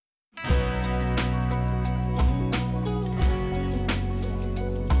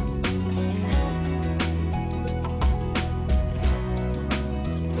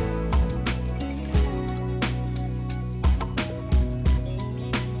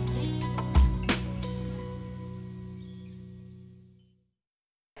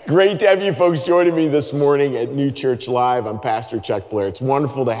Great to have you folks joining me this morning at New Church Live. I'm Pastor Chuck Blair. It's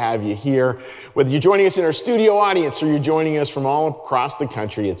wonderful to have you here. Whether you're joining us in our studio audience or you're joining us from all across the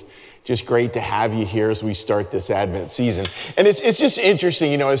country, it's just great to have you here as we start this Advent season. And it's just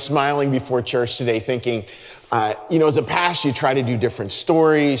interesting, I was smiling before church today thinking, as a pastor, you try to do different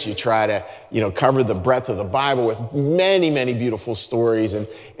stories. You try to, cover the breadth of the Bible with many, many beautiful stories and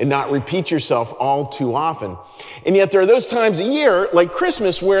not repeat yourself all too often. And yet there are those times a year, like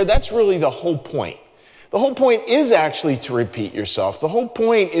Christmas, where that's really the whole point. The whole point is actually to repeat yourself. The whole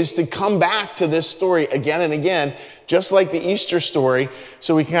point is to come back to this story again and again, just like the Easter story.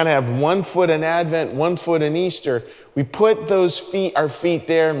 So we kind of have 1 foot in Advent, 1 foot in Easter. We put our feet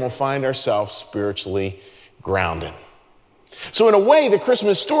there, and we'll find ourselves spiritually grounded. So in a way, the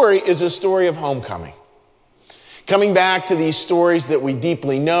Christmas story is a story of homecoming. Coming back to these stories that we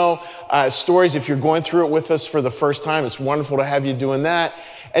deeply know, stories, if you're going through it with us for the first time, it's wonderful to have you doing that.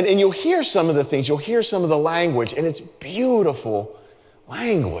 And you'll hear some of the things, you'll hear some of the language, and it's beautiful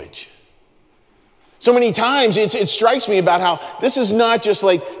language. So many times it strikes me about how this is not just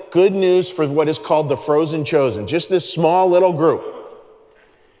like good news for what is called the frozen chosen, just this small little group.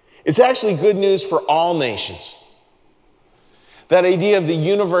 It's actually good news for all nations. That idea of the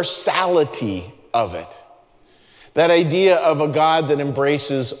universality of it. That idea of a God that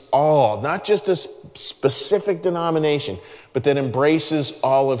embraces all, not just a specific denomination, but that embraces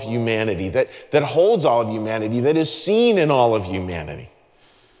all of humanity, that holds all of humanity, that is seen in all of humanity.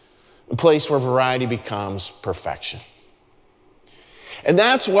 A place where variety becomes perfection. And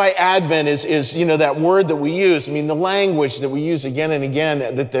that's why Advent is that word that we use. I mean, the language that we use again and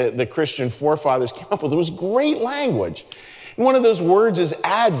again that the Christian forefathers came up with. It was great language. And one of those words is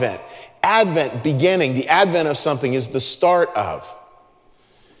Advent. Advent, beginning. The advent of something is the start of.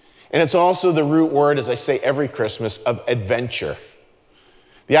 And it's also the root word, as I say every Christmas, of adventure.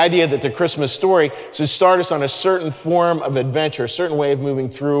 The idea that the Christmas story should start us on a certain form of adventure, a certain way of moving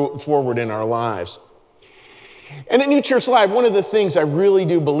forward in our lives. And at New Church Live, one of the things I really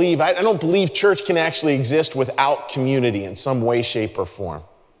do believe, I don't believe church can actually exist without community in some way, shape, or form.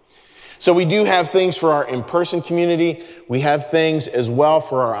 So we do have things for our in-person community. We have things as well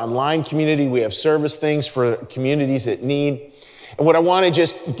for our online community. We have service things for communities that need. And what I want to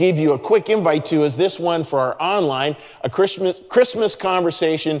just give you a quick invite to is this one for our online, a Christmas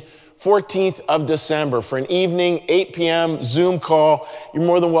conversation, 14th of December for an evening, 8 p.m. Zoom call. You're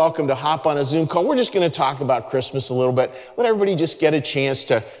more than welcome to hop on a Zoom call. We're just going to talk about Christmas a little bit. Let everybody just get a chance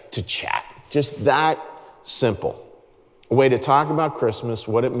to chat. Just that simple. A way to talk about Christmas,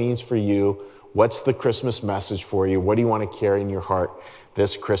 what it means for you, what's the Christmas message for you, what do you want to carry in your heart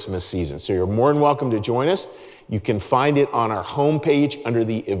this Christmas season. So you're more than welcome to join us. You can find it on our homepage under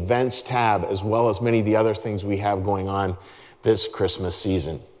the events tab, as well as many of the other things we have going on this Christmas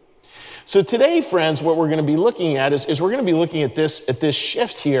season. So today, friends, what we're going to be looking at is we're going to be looking at this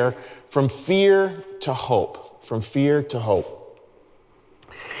shift here from fear to hope, from fear to hope.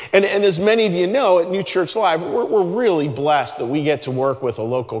 And as many of you know, at New Church Live, we're really blessed that we get to work with a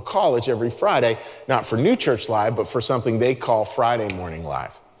local college every Friday, not for New Church Live, but for something they call Friday Morning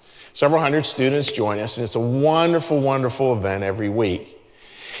Live. Several hundred students join us, and it's a wonderful, wonderful event every week.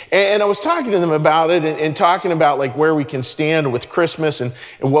 And I was talking to them about it and talking about like where we can stand with Christmas and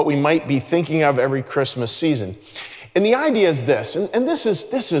what we might be thinking of every Christmas season. And the idea is this, and this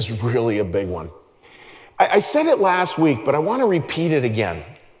is really a big one. I said it last week, but I want to repeat it again.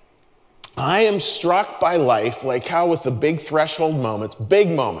 I am struck by life, like how with the big threshold moments, big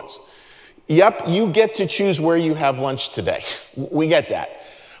moments. Yep, you get to choose where you have lunch today. We get that.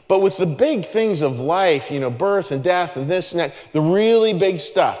 But with the big things of life, birth and death and this and that, the really big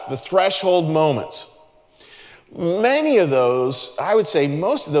stuff, the threshold moments, many of those, I would say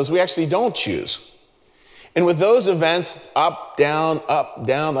most of those, we actually don't choose. And with those events, up, down,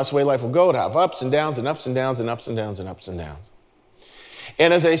 that's the way life will go. It'll have ups and downs and ups and downs and ups and downs and ups and downs.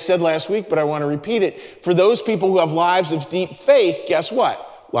 And as I said last week, but I want to repeat it, for those people who have lives of deep faith, guess what?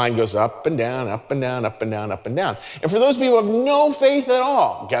 Line goes up and down, up and down, up and down, up and down. And for those people who have no faith at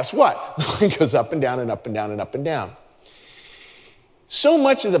all, guess what? The line goes up and down and up and down and up and down. So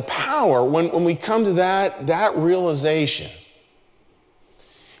much of the power, when we come to that realization,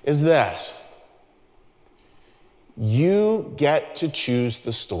 is this. You get to choose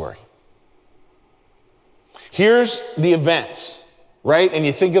the story. Here's the events. Right? And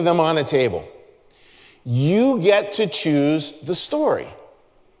you think of them on a table. You get to choose the story.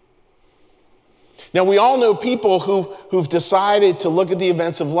 Now, we all know people who've decided to look at the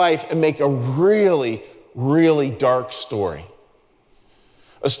events of life and make a really, really dark story.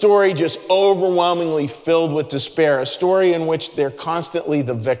 A story just overwhelmingly filled with despair, a story in which they're constantly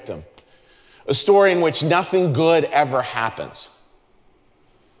the victim, a story in which nothing good ever happens.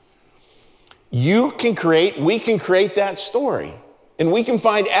 We can create that story, and we can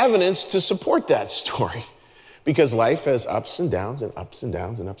find evidence to support that story because life has ups and downs and ups and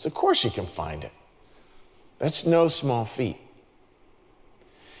downs and ups. Of course you can find it. That's no small feat.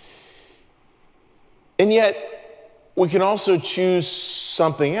 And yet, we can also choose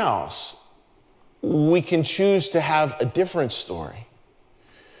something else. We can choose to have a different story.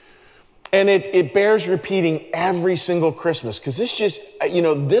 And it bears repeating every single Christmas, because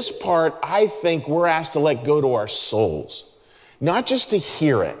this part, I think we're asked to let go to our souls. Not just to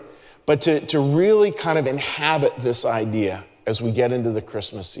hear it, but to really kind of inhabit this idea as we get into the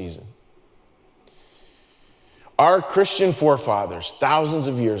Christmas season. Our Christian forefathers, thousands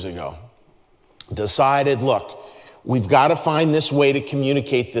of years ago, decided, look, we've got to find this way to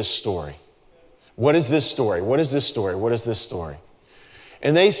communicate this story. What is this story? What is this story? What is this story?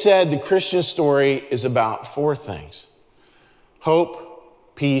 And they said the Christian story is about four things: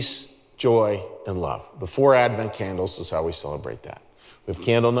 hope, peace, joy, and love. The 4 Advent candles is how we celebrate that. We have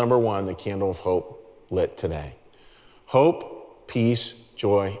candle number 1, the candle of hope, lit today. Hope, peace,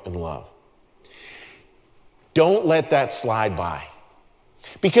 joy, and love. Don't let that slide by.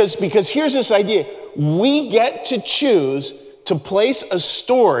 Because here's this idea. We get to choose to place a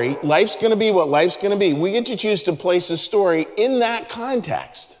story. Life's going to be what life's going to be. We get to choose to place a story in that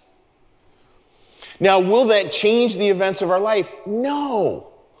context. Now, will that change the events of our life? No,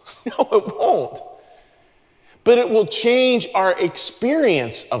 it won't. But it will change our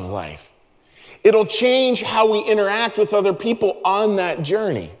experience of life. It'll change how we interact with other people on that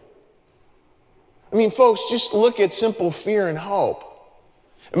journey. I mean, folks, just look at simple fear and hope.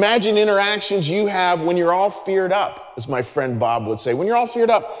 Imagine interactions you have when you're all feared up, as my friend Bob would say. When you're all feared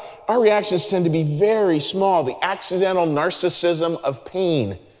up, our reactions tend to be very small. The accidental narcissism of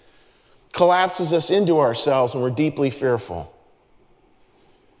pain collapses us into ourselves when we're deeply fearful.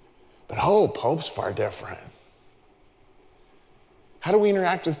 But hope's far different. How do we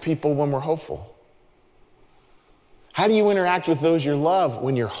interact with people when we're hopeful? How do you interact with those you love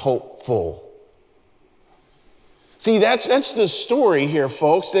when you're hopeful? See, that's the story here,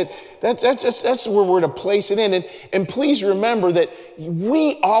 folks. That's where we're to place it in. And please remember that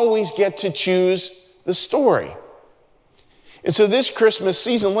we always get to choose the story. And so this Christmas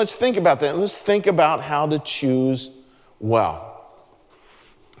season, let's think about that. Let's think about how to choose well.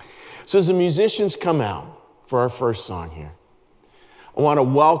 So as the musicians come out for our first song here, I want to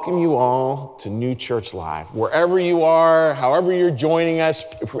welcome you all to New Church Live. Wherever you are, however you're joining us,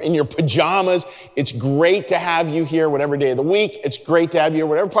 in your pajamas, it's great to have you here. Whatever day of the week, it's great to have you here.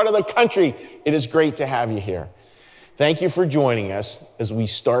 Whatever part of the country, it is great to have you here. Thank you for joining us as we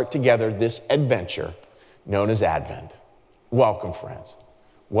start together this adventure known as Advent. Welcome, friends.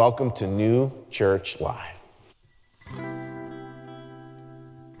 Welcome to New Church Live.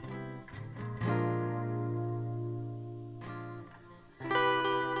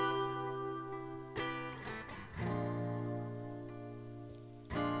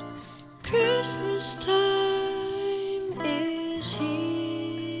 Christmas time is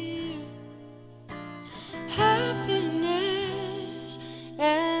here, happiness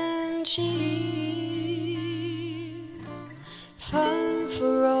and cheer, fun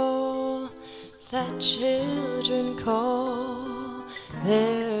for all that children call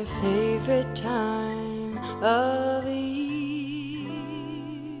their favorite time of the year.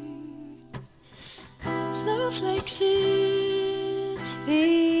 Snowflakes in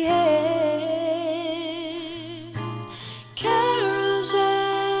the air,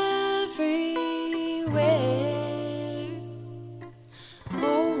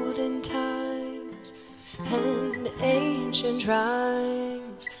 ancient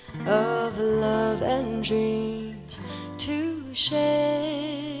rhymes of love and dreams to share.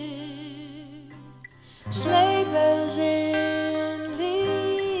 Sleigh bells in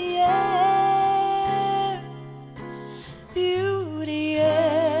the air, beauty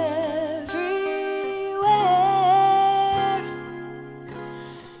everywhere.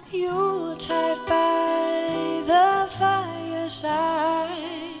 Yuletide by the fireside,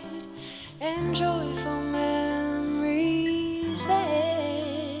 and joyful memories there.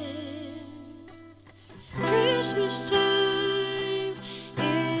 Christmas time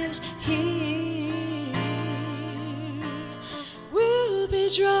is here. We'll be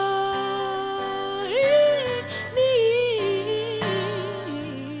drawing near.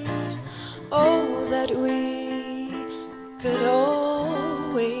 Oh, that we could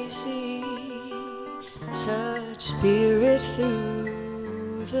always see such spirit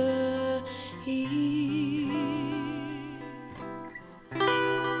through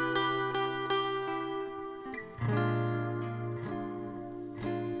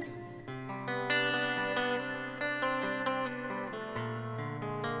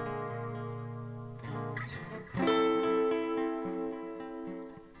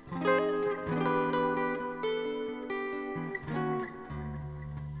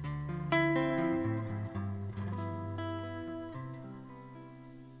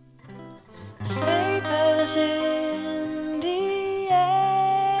sleigh bells in the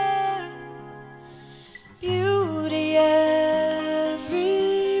air, beauty everywhere,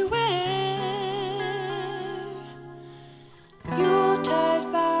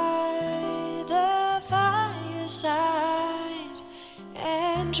 Yuletide by the fireside,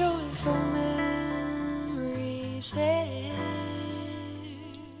 and joyful memories there.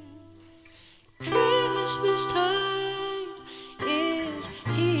 Christmas time is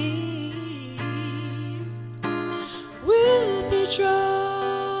here. We'll be drawing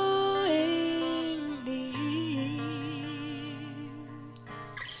near.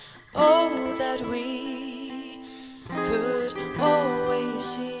 Oh, that we could always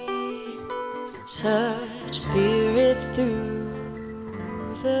see such spirit through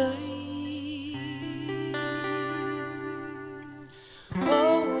the year.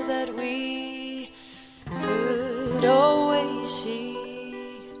 Oh, that we could always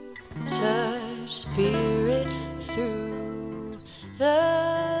see such spirit through the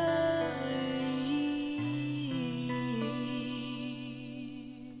year.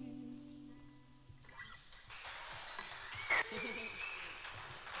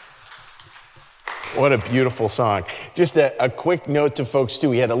 What a beautiful song. Just a quick note to folks too.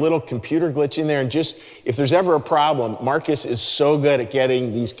 We had a little computer glitch in there, and just if there's ever a problem, Marcus is so good at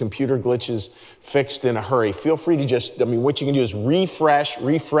getting these computer glitches fixed in a hurry. Feel free to what you can do is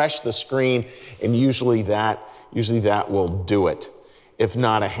refresh the screen, and usually that will do it. If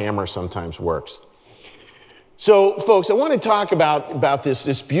not, a hammer sometimes works. So folks, I want to talk about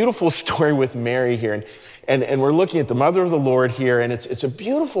this beautiful story with Mary here. And we're looking at the mother of the Lord here, and it's a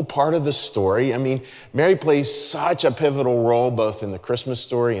beautiful part of the story. I mean, Mary plays such a pivotal role both in the Christmas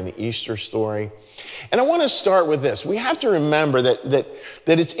story and the Easter story. And I want to start with this. We have to remember that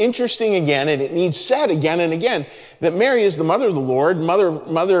it's interesting again, and it needs said again and again, that Mary is the mother of the Lord,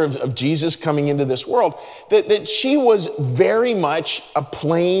 mother of Jesus coming into this world, that she was very much a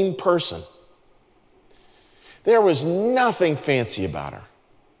plain person. There was nothing fancy about her.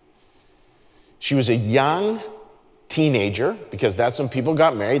 She was a young teenager, because that's when people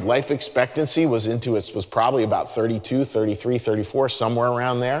got married. Life expectancy was probably about 32, 33, 34, somewhere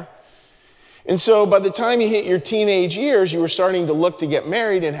around there. And so by the time you hit your teenage years, you were starting to look to get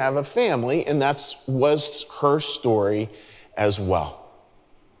married and have a family, and that was her story as well.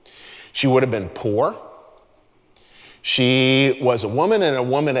 She would have been poor. She was a woman, and a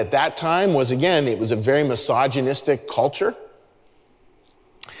woman at that time it was a very misogynistic culture.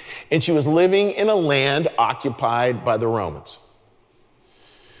 And she was living in a land occupied by the Romans.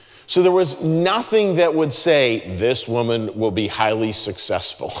 So there was nothing that would say this woman will be highly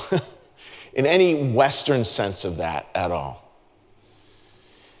successful in any Western sense of that at all.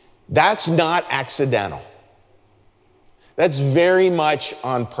 That's not accidental. That's very much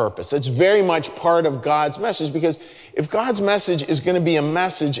on purpose. That's very much part of God's message, because if God's message is going to be a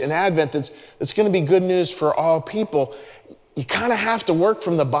message in Advent that's going to be good news for all people, you kind of have to work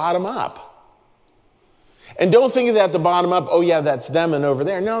from the bottom up. And don't think of that the bottom up, oh yeah, that's them and over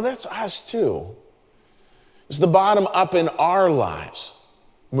there. No, that's us too. It's the bottom up in our lives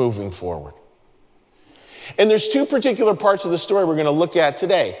moving forward. And there's two particular parts of the story we're going to look at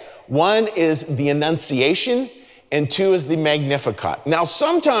today. One is the Annunciation, and two is the Magnificat. Now,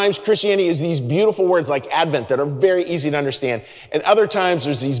 sometimes Christianity is these beautiful words like Advent that are very easy to understand, and other times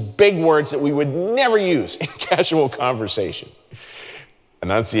there's these big words that we would never use in casual conversation.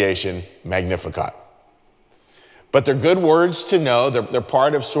 Annunciation, Magnificat. But they're good words to know. They're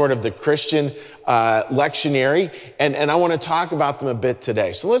part of sort of the Christian lectionary, and I want to talk about them a bit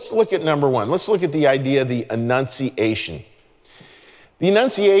today. So let's look at number one. Let's look at the idea of the Annunciation. The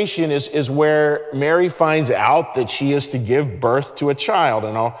Annunciation is where Mary finds out that she is to give birth to a child.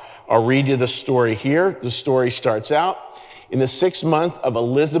 And I'll read you the story here. The story starts out, in the 6th month of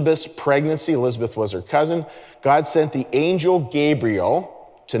Elizabeth's pregnancy, Elizabeth was her cousin, God sent the angel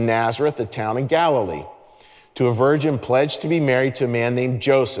Gabriel to Nazareth, a town in Galilee, to a virgin pledged to be married to a man named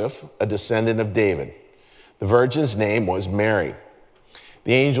Joseph, a descendant of David. The virgin's name was Mary.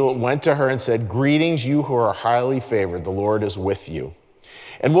 The angel went to her and said, "Greetings, you who are highly favored. The Lord is with you."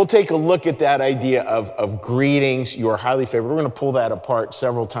 And we'll take a look at that idea of greetings, you are highly favored. We're going to pull that apart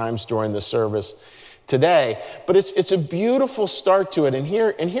several times during the service today. But it's a beautiful start to it. And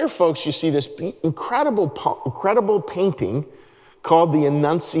here, folks, you see this incredible painting called the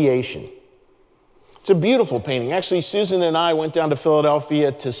Annunciation. It's a beautiful painting. Actually, Susan and I went down to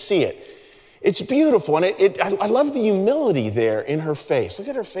Philadelphia to see it. It's beautiful, and I love the humility there in her face. Look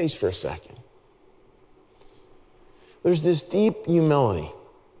at her face for a second. There's this deep humility.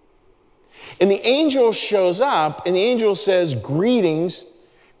 And the angel shows up, and the angel says, greetings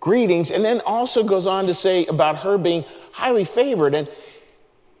greetings, and then also goes on to say about her being highly favored.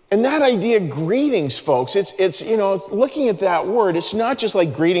 And that idea, greetings, folks, it's looking at that word, it's not just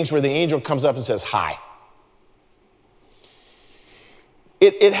like greetings where the angel comes up and says hi.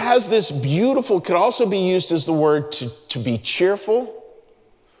 It has this beautiful, could also be used as the word to be cheerful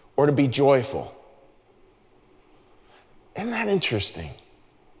or to be joyful. Isn't that interesting?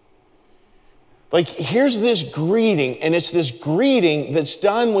 Like, here's this greeting, and it's this greeting that's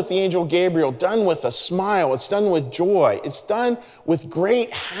done with the angel Gabriel, done with a smile, it's done with joy, it's done with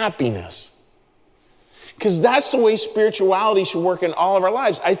great happiness. Because that's the way spirituality should work in all of our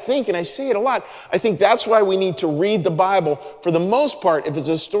lives. I think, and I say it a lot, I think that's why we need to read the Bible. For the most part, if it's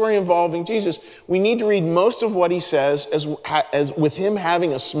a story involving Jesus, we need to read most of what he says as with him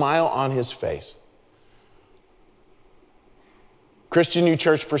having a smile on his face. Christian New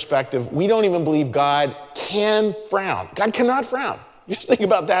Church perspective, we don't even believe God can frown. God cannot frown. Just think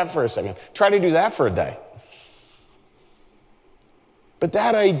about that for a second. Try to do that for a day. But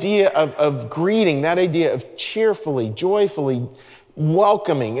that idea of greeting, that idea of cheerfully, joyfully,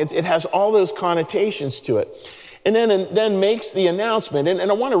 welcoming, it has all those connotations to it. And then makes the announcement. And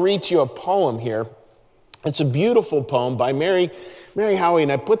I want to read to you a poem here. It's a beautiful poem by Mary Howie,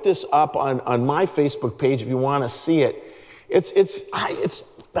 and I put this up on my Facebook page if you want to see it. It's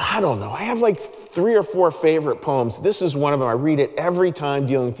I don't know. I have like 3 or 4 favorite poems. This is one of them. I read it every time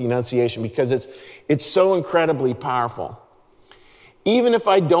dealing with the Annunciation because it's so incredibly powerful. Even if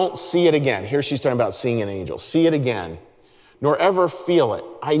I don't see it again, here she's talking about seeing an angel, see it again, nor ever feel it.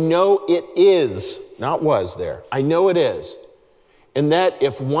 I know it is, not was there. I know it is. And that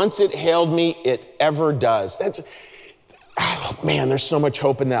if once it hailed me, it ever does. There's so much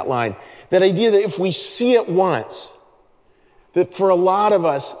hope in that line. That idea that if we see it once, that for a lot of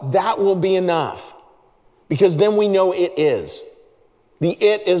us, that will be enough. Because then we know it is. The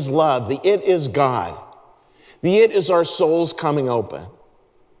it is love. The it is God. The it is our souls coming open.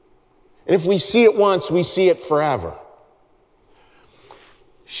 And if we see it once, we see it forever.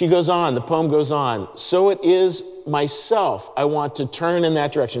 She goes on, the poem goes on. So it is myself I want to turn in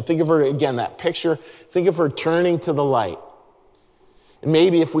that direction. Think of her, again, that picture. Think of her turning to the light. And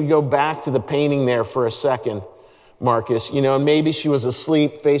maybe if we go back to the painting there for a second, Marcus, and maybe she was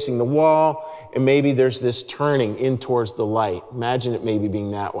asleep facing the wall, and maybe there's this turning in towards the light. Imagine it maybe being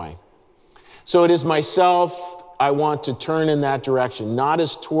that way. So it is myself I want to turn in that direction, not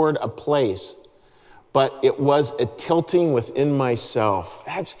as toward a place, but it was a tilting within myself.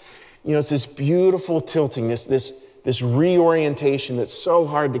 That's, it's this beautiful tilting, this reorientation that's so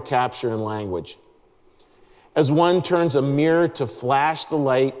hard to capture in language. As one turns a mirror to flash the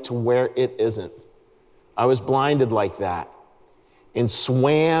light to where it isn't. I was blinded like that and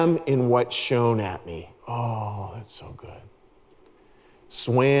swam in what shone at me. Oh, that's so good.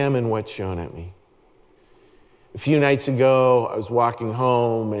 Swam in what shone at me. A few nights ago, I was walking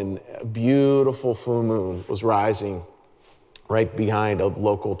home and a beautiful full moon was rising right behind a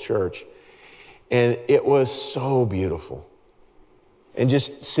local church. And it was so beautiful. And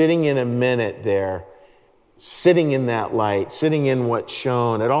just sitting in a minute there, sitting in that light, sitting in what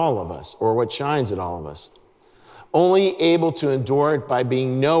shone at all of us, or what shines at all of us. Only able to endure it by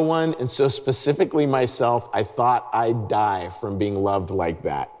being no one, and so specifically myself, I thought I'd die from being loved like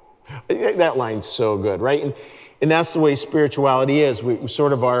that. That line's so good, right? And that's the way spirituality is. We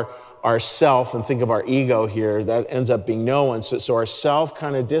sort of our self, and think of our ego here, that ends up being no one. So our self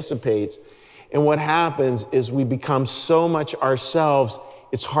kind of dissipates. And what happens is we become so much ourselves,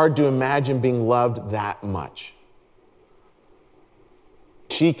 it's hard to imagine being loved that much.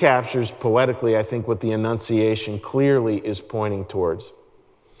 She captures poetically, I think, what the Annunciation clearly is pointing towards.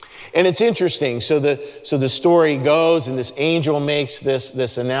 And it's interesting. So the story goes, and this angel makes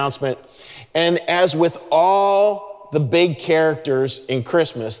this announcement. And as with all the big characters in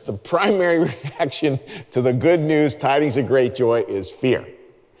Christmas, the primary reaction to the good news, tidings of great joy, is fear.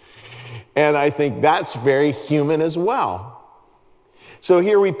 And I think that's very human as well. So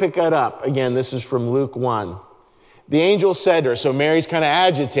here we pick that up. Again, this is from Luke 1. The angel said to her, so Mary's kind of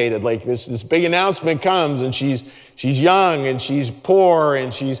agitated, like this big announcement comes, and she's young, and she's poor,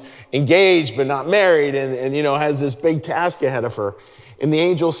 and she's engaged but not married, and has this big task ahead of her. And the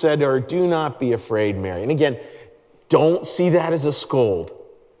angel said to her, do not be afraid, Mary. And again, don't see that as a scold.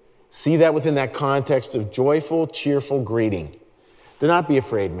 See that within that context of joyful, cheerful greeting. Do not be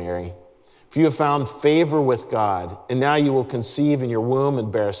afraid, Mary, for you have found favor with God, and now you will conceive in your womb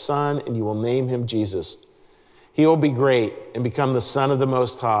and bear a son, and you will name him Jesus. He will be great and become the Son of the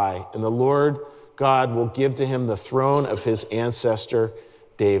Most High, and the Lord God will give to him the throne of his ancestor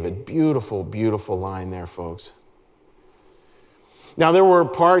David. Beautiful, beautiful line there, folks. Now, there were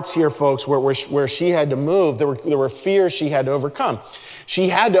parts here, folks, where she had to move. There were fears she had to overcome. She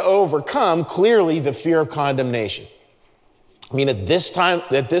had to overcome, clearly, the fear of condemnation. I mean, at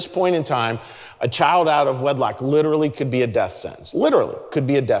this point in time, a child out of wedlock literally could be a death sentence. Literally could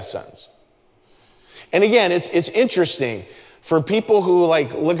be a death sentence. And again, it's interesting for people who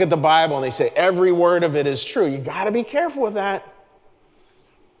look at the Bible and they say every word of it is true. You got to be careful with that.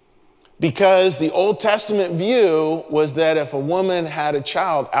 Because the Old Testament view was that if a woman had a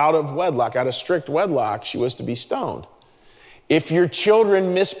child out of wedlock, out of strict wedlock, she was to be stoned. If your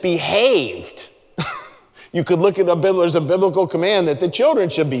children misbehaved, you could look at there's a biblical command that the children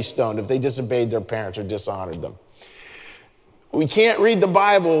should be stoned if they disobeyed their parents or dishonored them. We can't read the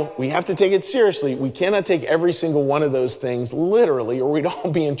Bible. We have to take it seriously. We cannot take every single one of those things literally, or we'd all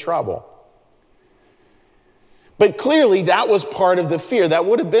be in trouble. But clearly, that was part of the fear. That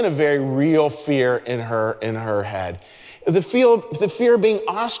would have been a very real fear in her head. The fear of being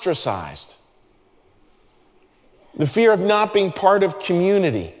ostracized. The fear of not being part of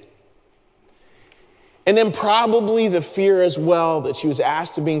community. And then probably the fear as well that she was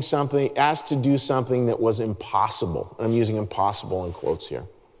asked to do something that was impossible. I'm using impossible in quotes here.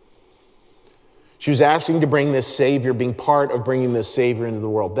 She was asking to bring this Savior, being part of bringing this Savior into the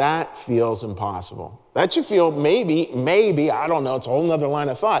world. That feels impossible. That should feel maybe, I don't know, it's a whole nother line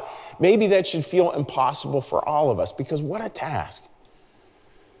of thought. Maybe that should feel impossible for all of us, because what a task.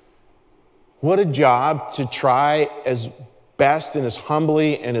 What a job to try as best and as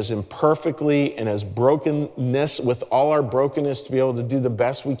humbly and as imperfectly and as brokenness, with all our brokenness, to be able to do the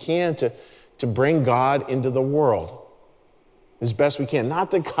best we can to bring God into the world as best we can.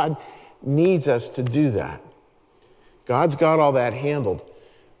 Not that God needs us to do that. God's got all that handled.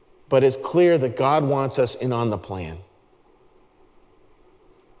 But it's clear that God wants us in on the plan.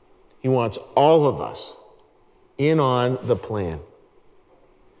 He wants all of us in on the plan.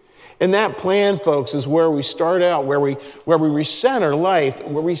 And that plan, folks, is where we start out, where we recenter life.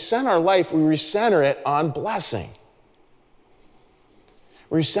 Where we center our life, we recenter it on blessing.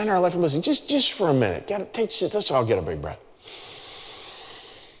 We recenter our life on blessing. Just for a minute. Let's all get a big breath.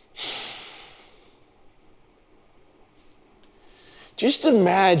 Just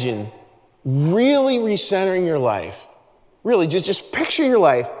imagine really recentering your life. Really, just picture your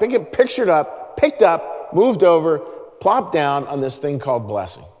life, picked up, moved over, plopped down on this thing called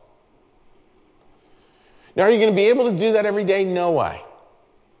blessing. Now, are you going to be able to do that every day? No way.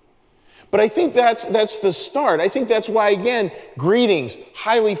 But I think that's the start. I think that's why, again, greetings,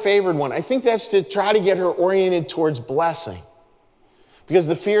 highly favored one. I think that's to try to get her oriented towards blessing, because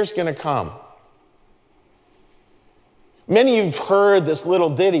the fear's going to come. Many of you have heard this little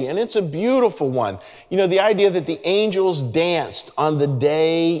ditty, and it's a beautiful one. You know, the idea that the angels danced on the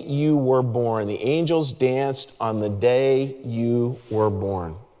day you were born. The angels danced on the day you were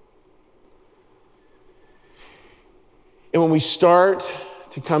born. And when we start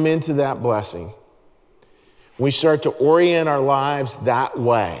to come into that blessing, we start to orient our lives that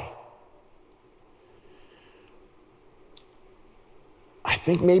way, I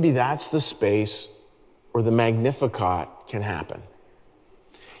think maybe that's the space where the Magnificat can happen.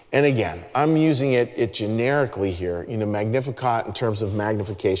 And again, I'm using it generically here, Magnificat in terms of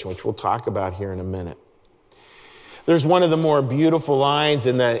magnification, which we'll talk about here in a minute. There's one of the more beautiful lines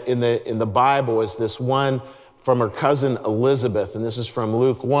in the Bible is this one from her cousin Elizabeth, and this is from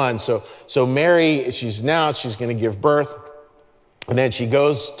Luke 1. So Mary, she's going to give birth, and then she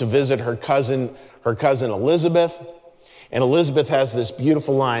goes to visit her cousin Elizabeth. And Elizabeth has this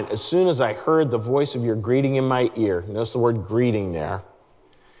beautiful line: as soon as I heard the voice of your greeting in my ear, notice the word greeting there,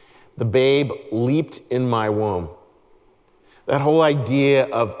 the babe leaped in my womb. That whole idea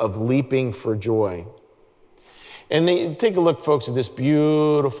of leaping for joy. And take a look, folks, at this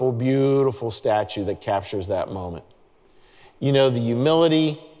beautiful, beautiful statue that captures that moment. The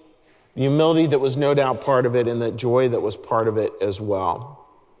humility that was no doubt part of it, and the joy that was part of it as well.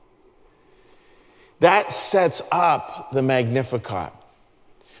 That sets up the Magnificat.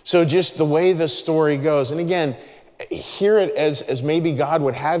 So just the way the story goes, and again, hear it as maybe God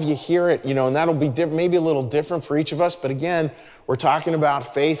would have you hear it, and that'll be maybe a little different for each of us. But again, we're talking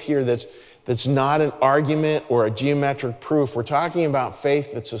about faith here that's not an argument or a geometric proof. We're talking about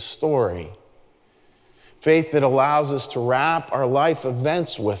faith that's a story. Faith that allows us to wrap our life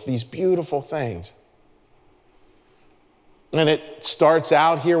events with these beautiful things. And it starts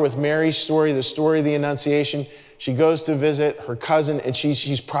out here with Mary's story, the story of the Annunciation. She goes to visit her cousin, and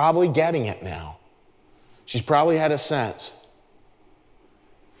she's probably getting it now. She's probably had a sense.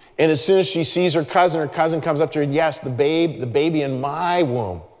 And as soon as she sees her cousin comes up to her, and yes, the baby in my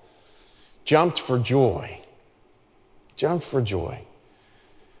womb jumped for joy. jumped for joy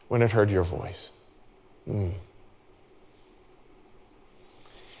when it heard your voice. And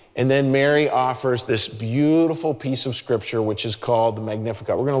then Mary offers this beautiful piece of scripture, which is called the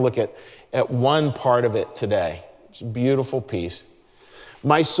Magnificat. We're going to look at one part of it today. It's a beautiful piece.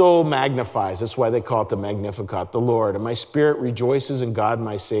 My soul magnifies, that's why they call it the Magnificat, the Lord, and my spirit rejoices in God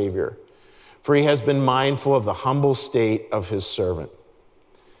my Savior, for he has been mindful of the humble state of his servant.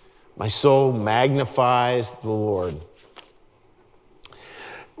 My soul magnifies the Lord.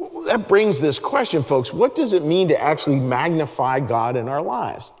 That brings this question, folks. What does it mean to actually magnify God in our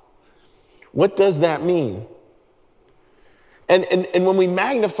lives? What does that mean? And when we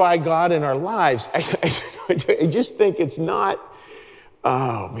magnify God in our lives, I just think it's not,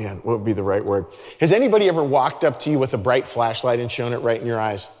 oh man, what would be the right word? Has anybody ever walked up to you with a bright flashlight and shown it right in your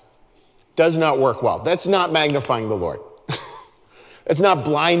eyes? Does not work well. That's not magnifying the Lord. That's not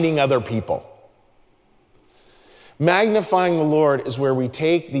blinding other people. Magnifying the Lord is where we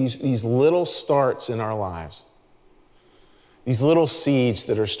take these little starts in our lives, these little seeds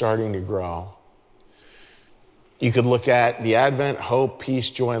that are starting to grow. You could look at the Advent, hope,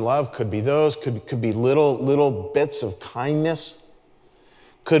 peace, joy, and love. Could be those, could be little bits of kindness.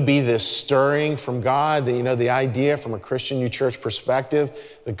 Could be this stirring from God, the idea from a Christian New Church perspective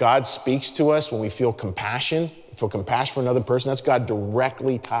that God speaks to us when we feel compassion for another person. That's God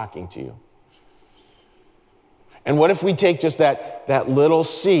directly talking to you. And what if we take just that little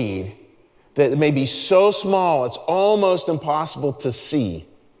seed that may be so small it's almost impossible to see,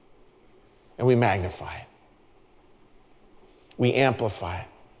 and we magnify it? We amplify it.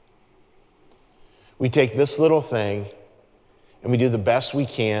 We take this little thing and we do the best we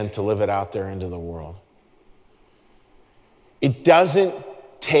can to live it out there into the world. It doesn't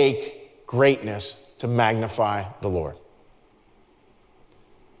take greatness to magnify the Lord.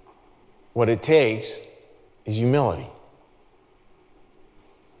 What it takes is humility.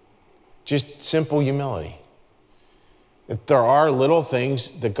 Just simple humility. That there are little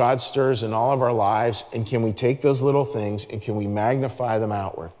things that God stirs in all of our lives, and can we take those little things and can we magnify them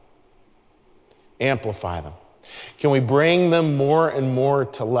outward? Amplify them. Can we bring them more and more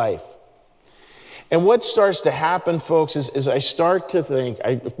to life? And what starts to happen, folks, is I start to think,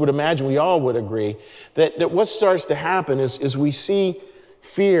 I would imagine we all would agree, that what starts to happen is we see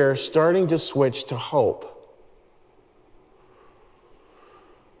fear starting to switch to hope.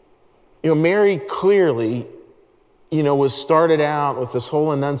 Mary clearly, was started out with this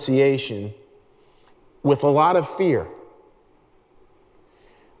whole Annunciation with a lot of fear.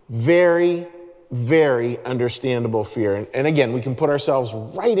 Very, very understandable fear. And again, we can put ourselves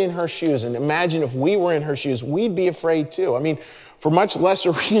right in her shoes and imagine if we were in her shoes, we'd be afraid too. I mean, for much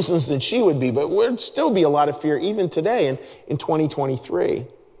lesser reasons than she would be, but there'd still be a lot of fear even today in 2023.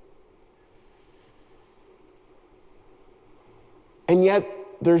 And yet,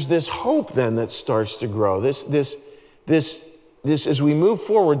 there's this hope then that starts to grow. This as we move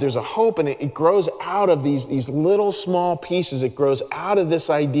forward, there's a hope, and it grows out of these little small pieces. It grows out of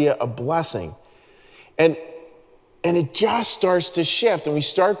this idea of blessing. And it just starts to shift, and we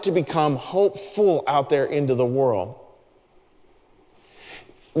start to become hopeful out there into the world.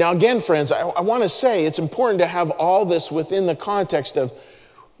 Now again, friends, I want to say it's important to have all this within the context of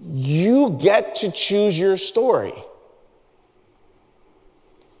you get to choose your story.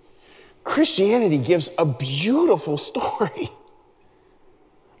 Christianity gives a beautiful story.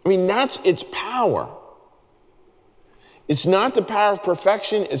 I mean, that's its power. It's not the power of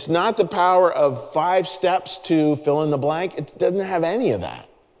perfection. It's not the power of 5 steps to fill in the blank. It doesn't have any of that.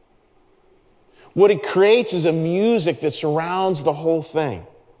 What it creates is a music that surrounds the whole thing.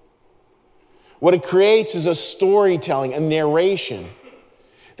 What it creates is a storytelling, a narration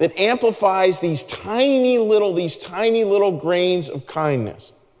that amplifies these tiny little grains of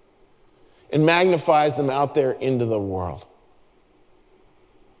kindness and magnifies them out there into the world.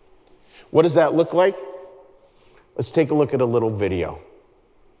 What does that look like? Let's take a look at a little video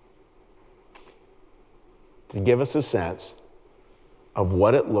to give us a sense of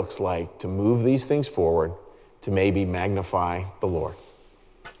what it looks like to move these things forward to maybe magnify the Lord.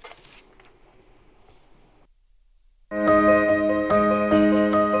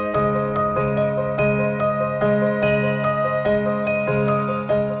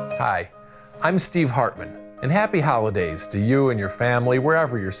 Hi, I'm Steve Hartman, and happy holidays to you and your family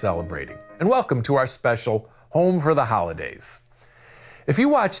wherever you're celebrating. And welcome to our special Home for the Holidays. If you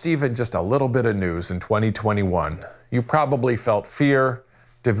watched even just a little bit of news in 2021, you probably felt fear,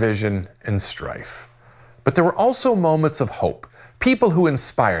 division, and strife. But there were also moments of hope, people who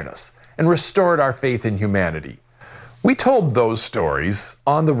inspired us and restored our faith in humanity. We told those stories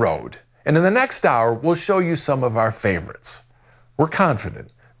on the road And in the next hour, we'll show you some of our favorites. We're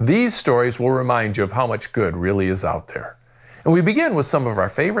confident these stories will remind you of how much good really is out there. And we begin with some of our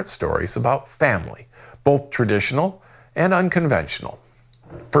favorite stories about family, both traditional and unconventional.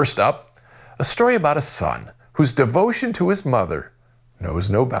 First up, a story about a son whose devotion to his mother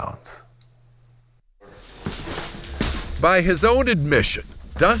knows no bounds. By his own admission,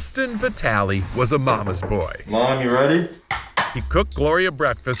 Dustin Vitale was a mama's boy. Mom, you ready? He cooked Gloria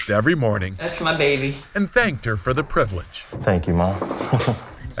breakfast every morning. That's my baby. And thanked her for the privilege. Thank you, Mom.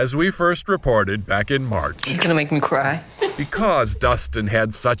 As we first reported back in March, You're gonna make me cry. because Dustin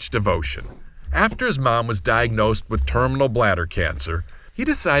had such devotion, after his mom was diagnosed with terminal bladder cancer, he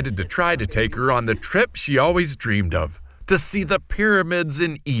decided to try to take her on the trip she always dreamed of, to see the pyramids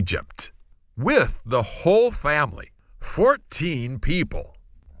in Egypt. With the whole family, 14 people.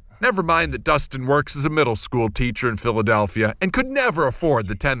 Never mind that Dustin works as a middle school teacher in Philadelphia and could never afford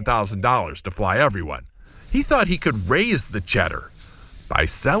the $10,000 to fly everyone. He thought he could raise the cheddar by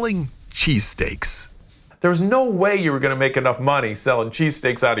selling cheesesteaks. There was no way you were going to make enough money selling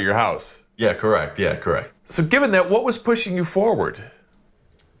cheesesteaks out of your house. Yeah, correct. So given that, what was pushing you forward?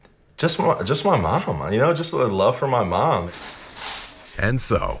 Just my mom, just the love for my mom. And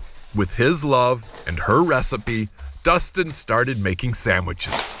so, with his love and her recipe, Dustin started making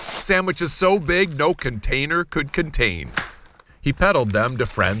sandwiches. Sandwiches so big no container could contain. He peddled them to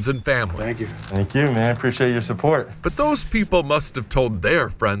friends and family. Thank you, man. Appreciate your support. But those people must have told their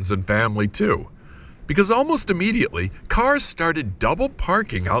friends and family too. Because almost immediately, cars started double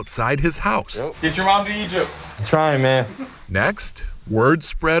parking outside his house. Get your mom to Egypt. I'm trying, man. Next, word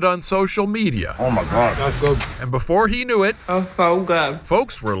spread on social media. Oh my God. Let's go. And before he knew it, Oh, so good.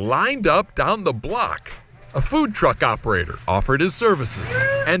 folks were lined up down the block. A food truck operator offered his services.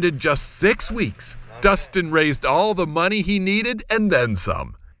 And in just 6 weeks, Dustin raised all the money he needed and then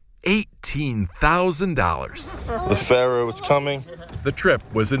some. $18,000. The Pharaoh is coming. The trip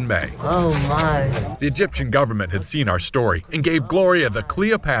was in May. Oh my. The Egyptian government had seen our story and gave Gloria the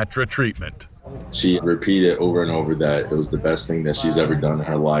Cleopatra treatment. She repeated over and over that it was the best thing that she's ever done in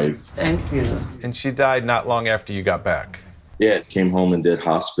her life. Thank you. And she died not long after you got back. Yeah, came home and did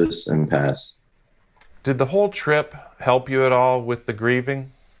hospice and passed. Did the whole trip help you at all with the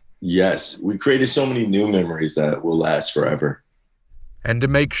grieving? Yes, we created so many new memories that will last forever. And to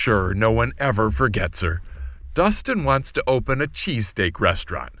make sure no one ever forgets her, Dustin wants to open a cheesesteak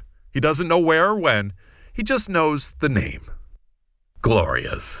restaurant. He doesn't know where or when. He just knows the name.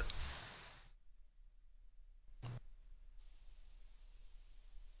 Gloria's.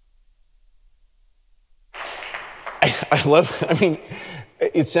 I love,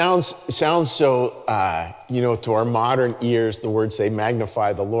 it sounds so, to our modern ears, the words say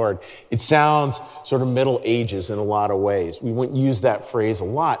magnify the Lord. It sounds sort of Middle Ages in a lot of ways. We wouldn't use that phrase a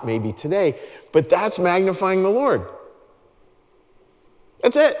lot maybe today, but that's magnifying the Lord.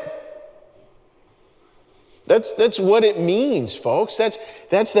 That's it. That's what it means, folks.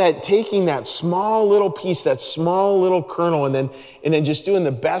 That's that taking that small little piece, that small little kernel, and then just doing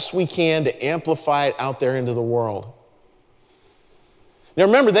the best we can to amplify it out there into the world. Now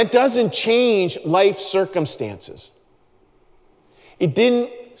remember, that doesn't change life circumstances. It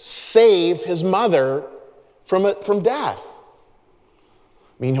didn't save his mother from death.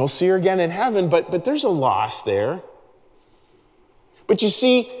 He'll see her again in heaven, but there's a loss there. But you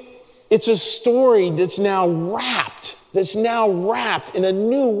see, it's a story that's now wrapped in a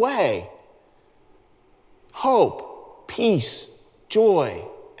new way. Hope, peace, joy,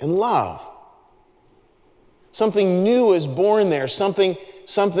 and love. Something new is born there. Something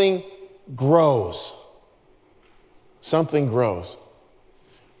grows. Something grows.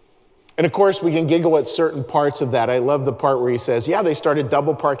 And of course, we can giggle at certain parts of that. I love the part where he says, yeah, they started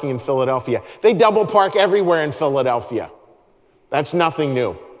double parking in Philadelphia. They double park everywhere in Philadelphia. That's nothing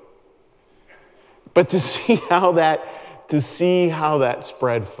new. But to see how that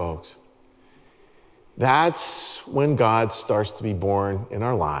spread, folks, that's when God starts to be born in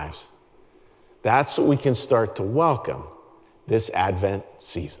our lives. That's what we can start to welcome this Advent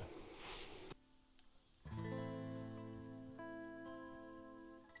season.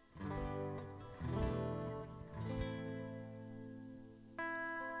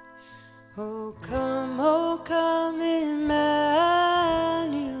 Oh come, Emmanuel,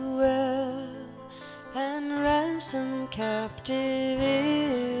 and ransom captive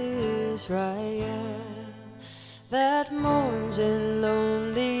Israel that mourns in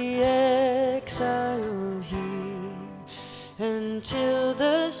lonely exile here, until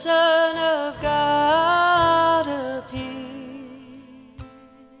the Son of God appear.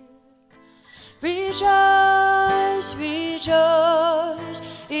 Rejoice, rejoice,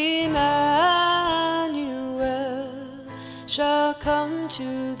 Emmanuel.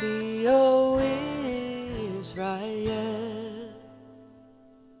 to thee, O Israel.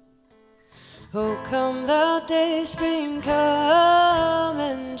 O come thou day spring, come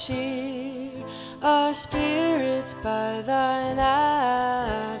and cheer our spirits by thine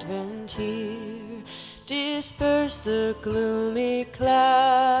advent here. Disperse the gloomy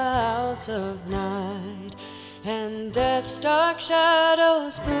clouds of night, and death's dark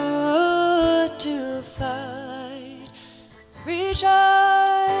shadows put to flight.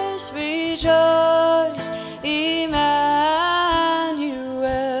 Rejoice, rejoice, Emmanuel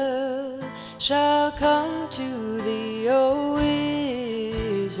shall come to thee, O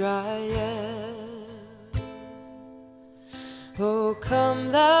Israel. O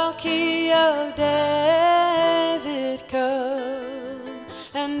come thou Key of David, come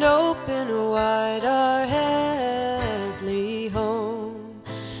and open wide our heavenly home.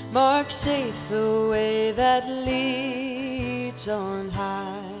 Mark safe the way that leads on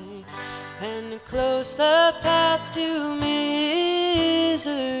high, and close the path to misery.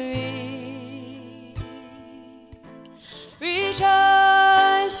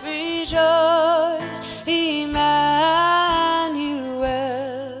 Rejoice, rejoice, Emmanuel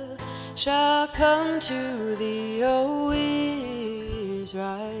shall come to thee, O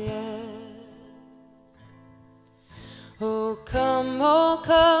Israel. O come,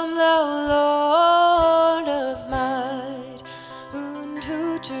 thou Lord of might, who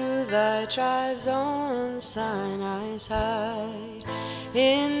to thy tribes on Sinai's height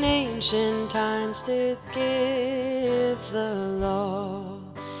in ancient times did give the law,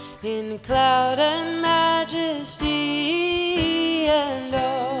 in cloud and majesty and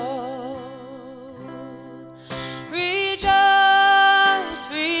awe. Rejoice,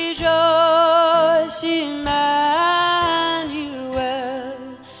 rejoice, Emmanuel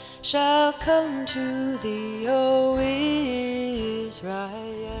shall come to thee, O Israel.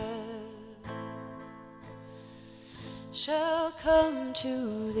 Shall come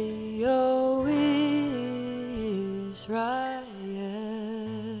to thee, O Israel.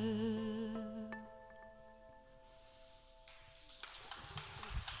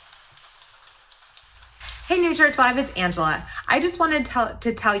 Hey New Church Live, it's Angela. I just wanted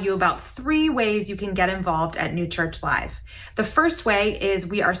to tell you about 3 ways you can get involved at New Church Live. The first way is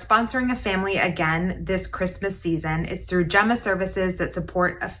we are sponsoring a family again this Christmas season. It's through Gemma Services that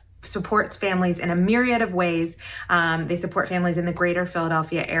supports families in a myriad of ways. They support families in the greater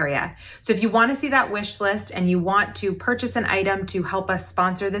Philadelphia area. So if you want to see that wish list and you want to purchase an item to help us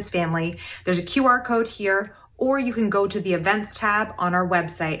sponsor this family, there's a QR code here, or you can go to the events tab on our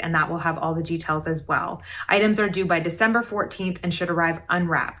website and that will have all the details as well. Items are due by December 14th and should arrive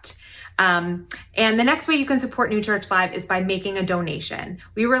unwrapped. And the next way you can support New Church Live is by making a donation.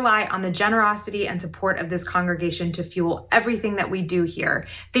 We rely on the generosity and support of this congregation to fuel everything that we do here.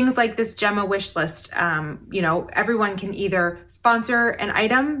 Things like this Gemma wish list. Everyone can either sponsor an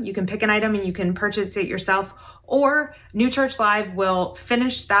item, you can pick an item and you can purchase it yourself, or New Church Live will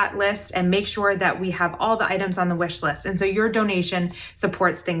finish that list and make sure that we have all the items on the wish list. And so your donation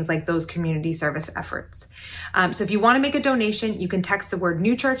supports things like those community service efforts. So if you want to make a donation, you can text the word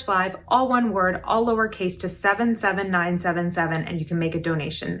New Church Live, all one word, all lowercase, to 77977, and you can make a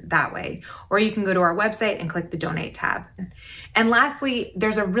donation that way. Or you can go to our website and click the donate tab. And lastly,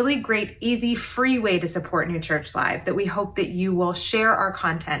 there's a really great, easy, free way to support New Church Live that we hope that you will share our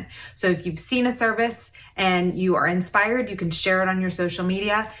content. So if you've seen a service and you are inspired, you can share it on your social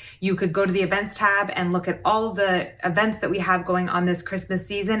media. You could go to the events tab and look at all of the events that we have going on this Christmas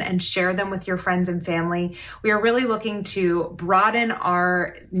season and share them with your friends and family. We are really looking to broaden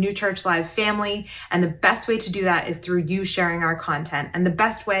our New Church Live family, and the best way to do that is through you sharing our content. And the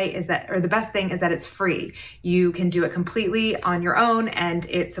best thing is that it's free. You can do it completely on your own, and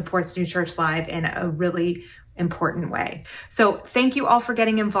it supports New Church Live in a really important way. So thank you all for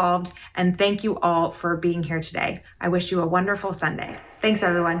getting involved, and thank you all for being here today. I wish you a wonderful Sunday. Thanks,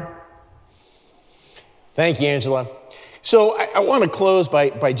 everyone. Thank you, Angela. So I want to close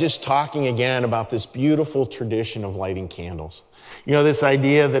by just talking again about this beautiful tradition of lighting candles. You know, this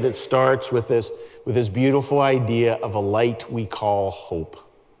idea that it starts with this beautiful idea of a light we call hope.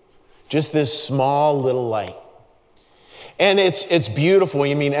 Just this small little light. And it's beautiful.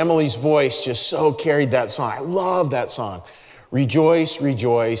 I mean, Emily's voice just so carried that song. I love that song. Rejoice,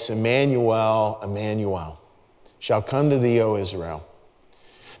 rejoice, Emmanuel, Emmanuel shall come to thee, O Israel.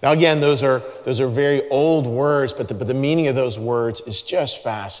 Now, again, those are very old words, but the meaning of those words is just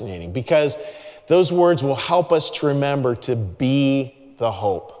fascinating because those words will help us to remember to be the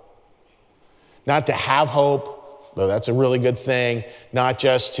hope. Not to have hope, though that's a really good thing, not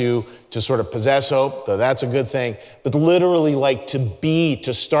just to sort of possess hope, though that's a good thing, but literally like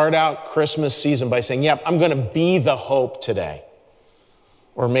to start out Christmas season by saying, yep, I'm going to be the hope today.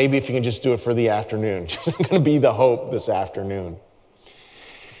 Or maybe if you can just do it for the afternoon, I'm going to be the hope this afternoon.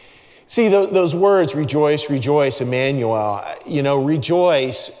 See, those words, rejoice, rejoice, Emmanuel,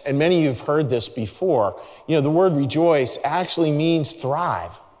 rejoice, and many of you have heard this before, the word rejoice actually means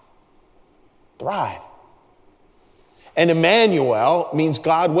thrive. Thrive. And Emmanuel means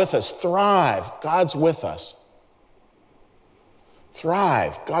God with us. Thrive. God's with us.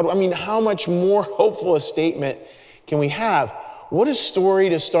 Thrive. God, how much more hopeful a statement can we have? What a story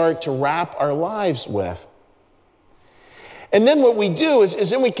to start to wrap our lives with. And then what we do is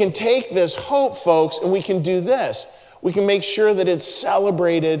then we can take this hope, folks, and we can do this. We can make sure that it's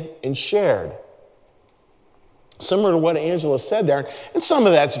celebrated and shared. Similar to what Angela said there. And some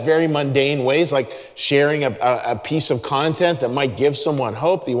of that's very mundane ways, like sharing a piece of content that might give someone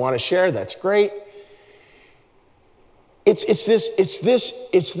hope that you want to share. That's great. It's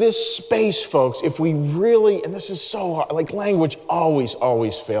this space, folks, if we really, and this is so hard, like language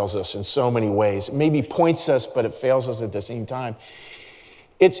always fails us in so many ways. It maybe points us, but it fails us at the same time.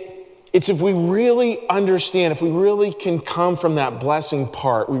 It's if we really understand, if we really can come from that blessing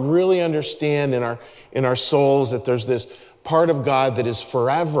part, we really understand in our souls that there's this part of God that is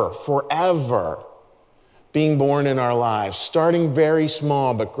forever being born in our lives, starting very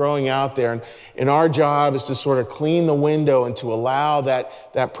small, but growing out there. And our job is to sort of clean the window and to allow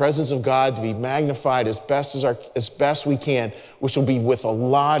that presence of God to be magnified as best we can, which will be with a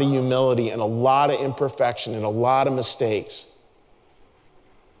lot of humility and a lot of imperfection and a lot of mistakes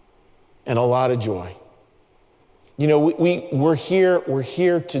and a lot of joy. We're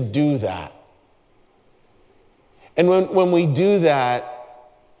here to do that. And when we do that,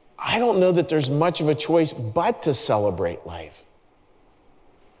 I don't know that there's much of a choice but to celebrate life.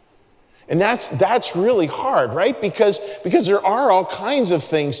 And that's really hard, right? Because there are all kinds of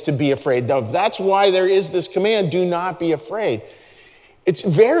things to be afraid of. That's why there is this command, do not be afraid. It's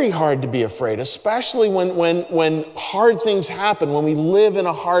very hard to be afraid, especially when hard things happen, when we live in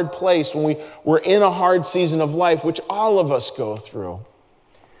a hard place, when we're in a hard season of life, which all of us go through.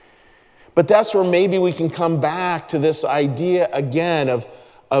 But that's where maybe we can come back to this idea again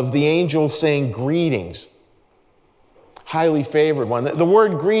of the angel saying greetings. Highly favored one. The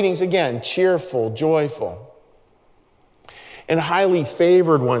word greetings, again, cheerful, joyful. And highly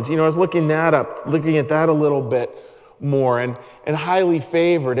favored ones. I was looking at that a little bit more. And highly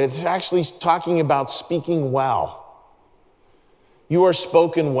favored, it's actually talking about speaking well. You are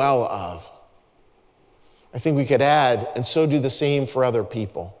spoken well of. I think we could add, and so do the same for other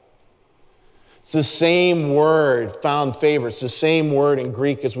people. It's the same word, found favor. It's the same word in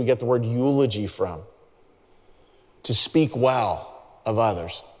Greek as we get the word eulogy from. To speak well of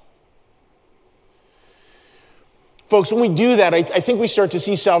others. Folks, when we do that, I think we start to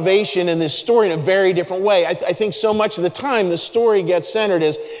see salvation in this story in a very different way. I think so much of the time the story gets centered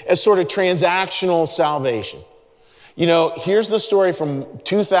as sort of transactional salvation. Here's the story from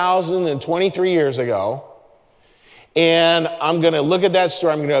 2023 years ago. And I'm going to look at that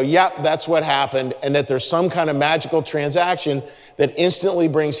story. I'm going to go, yep, that's what happened. And that there's some kind of magical transaction that instantly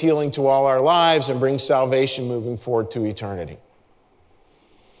brings healing to all our lives and brings salvation moving forward to eternity.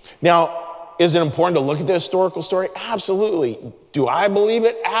 Now, is it important to look at the historical story? Absolutely. Do I believe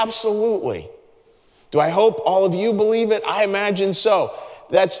it? Absolutely. Do I hope all of you believe it? I imagine so.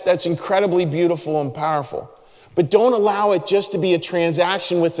 That's incredibly beautiful and powerful. But don't allow it just to be a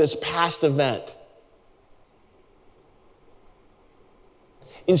transaction with this past event.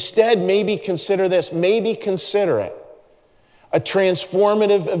 Instead, maybe consider this. Maybe consider it a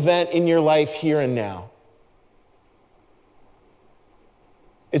transformative event in your life here and now.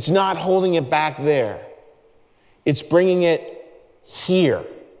 It's not holding it back there. It's bringing it here.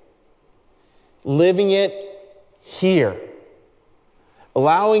 Living it here.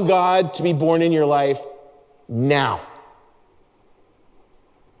 Allowing God to be born in your life now.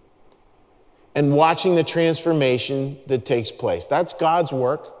 And watching the transformation that takes place. That's God's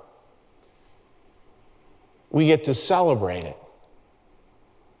work. We get to celebrate it.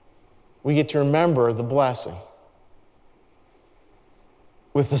 We get to remember the blessing.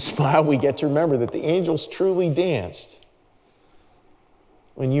 With a smile, we get to remember that the angels truly danced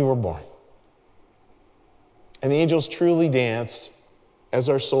when you were born. And the angels truly danced as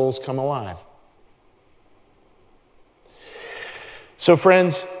our souls come alive. So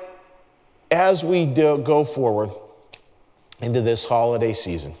friends, as we go forward into this holiday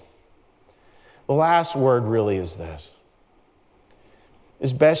season, the last word really is this.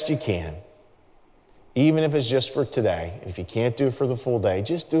 As best you can, even if it's just for today. And if you can't do it for the full day,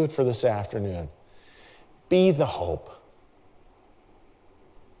 just do it for this afternoon. Be the hope.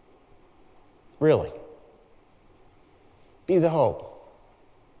 Really. Be the hope.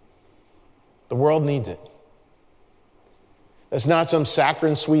 The world needs it. That's not some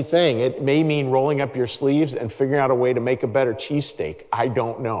saccharine sweet thing. It may mean rolling up your sleeves and figuring out a way to make a better cheesesteak. I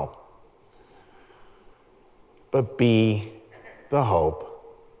don't know. But be the hope.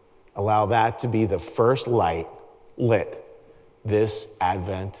 Allow that to be the first light lit this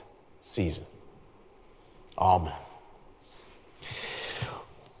Advent season. Amen.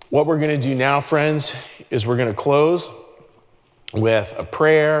 What we're going to do now, friends, is we're going to close with a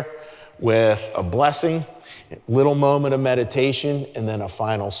prayer, with a blessing, a little moment of meditation, and then a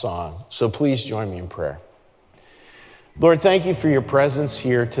final song. So please join me in prayer. Lord, thank you for your presence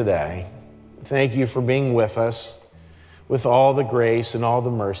here today. Thank you for being with us with all the grace and all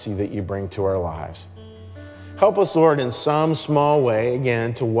the mercy that you bring to our lives. Help us, Lord, in some small way,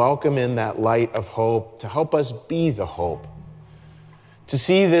 again, to welcome in that light of hope, to help us be the hope. To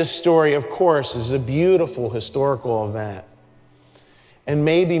see this story, of course, as a beautiful historical event. And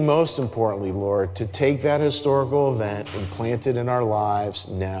maybe most importantly, Lord, to take that historical event and plant it in our lives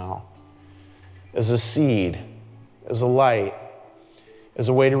now as a seed, as a light, as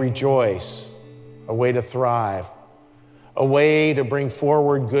a way to rejoice, a way to thrive, a way to bring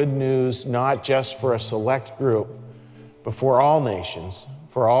forward good news, not just for a select group, but for all nations,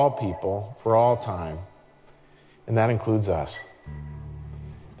 for all people, for all time. And that includes us.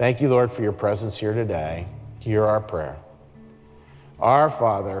 Thank you, Lord, for your presence here today. Hear our prayer. Our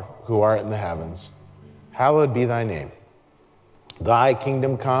Father, who art in the heavens, hallowed be thy name. Thy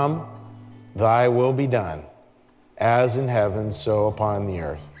kingdom come, thy will be done, as in heaven, so upon the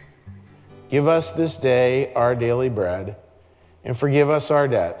earth. Give us this day our daily bread, and forgive us our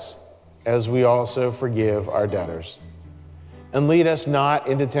debts, as we also forgive our debtors. And lead us not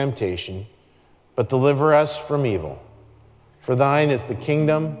into temptation, but deliver us from evil. For thine is the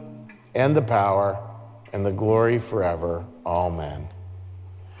kingdom, and the power, and the glory forever. Amen.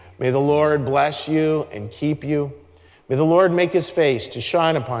 May the Lord bless you and keep you. May the Lord make his face to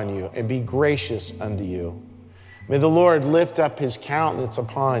shine upon you and be gracious unto you. May the Lord lift up his countenance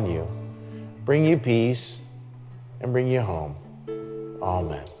upon you, bring you peace, and bring you home.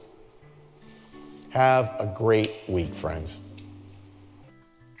 Amen. Have a great week, friends.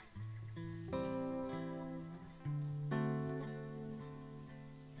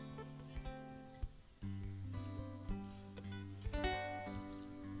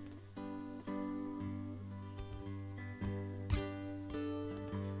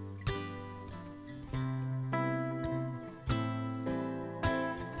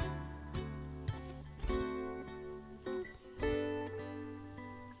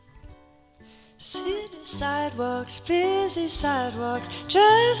 City sidewalks, busy sidewalks,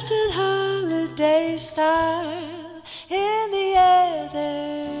 dressed in holiday style. In the air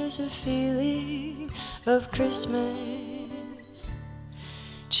there's a feeling of Christmas.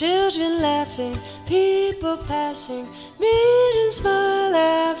 Children laughing, people passing, meeting smile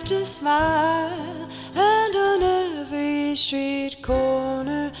after smile. And on every street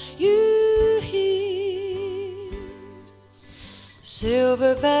corner you hear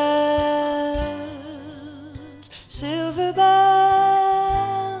silver bells, silver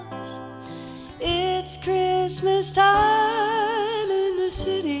bells. It's Christmas time in the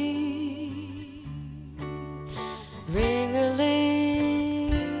city.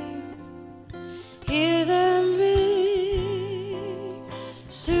 Ring-a-ling, hear them ring.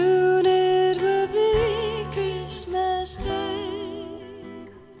 Soon it will be Christmas Day.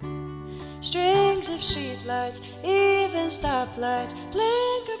 Strings of streetlights, even stoplights,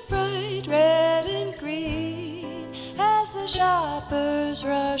 blink a bright red and green as the shoppers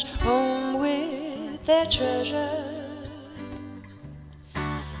rush home with their treasures.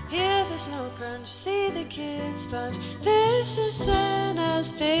 Hear the snow crunch, see the kids bunch. This is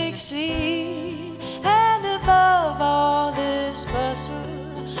Santa's big scene, and above all this bustle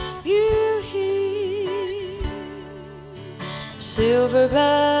you hear silver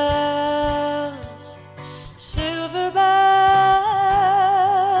bells, silver bells.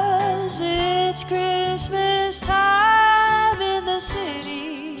 It's Christmas time in the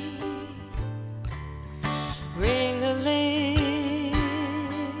city. Ring-a-ling,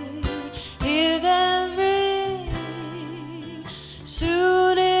 hear them ring.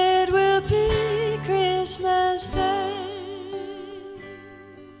 Soon it will be Christmas Day.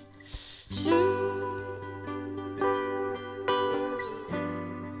 Soon.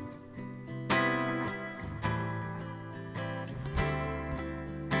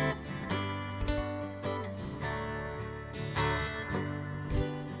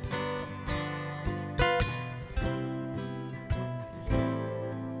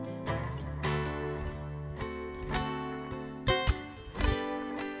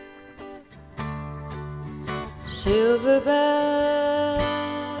 Silver bells,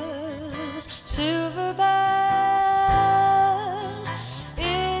 silver bells,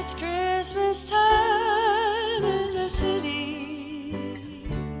 it's Christmas time in the city.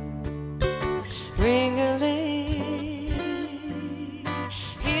 Ring-a-ling,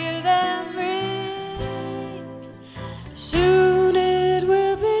 hear them ring. Soon it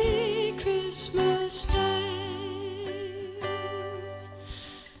will be Christmas Day.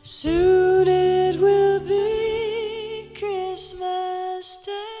 Soon it will be Christmas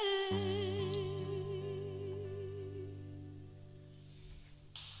Day.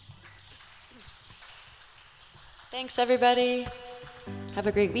 Thanks, everybody. Have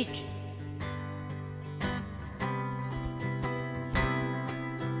a great week.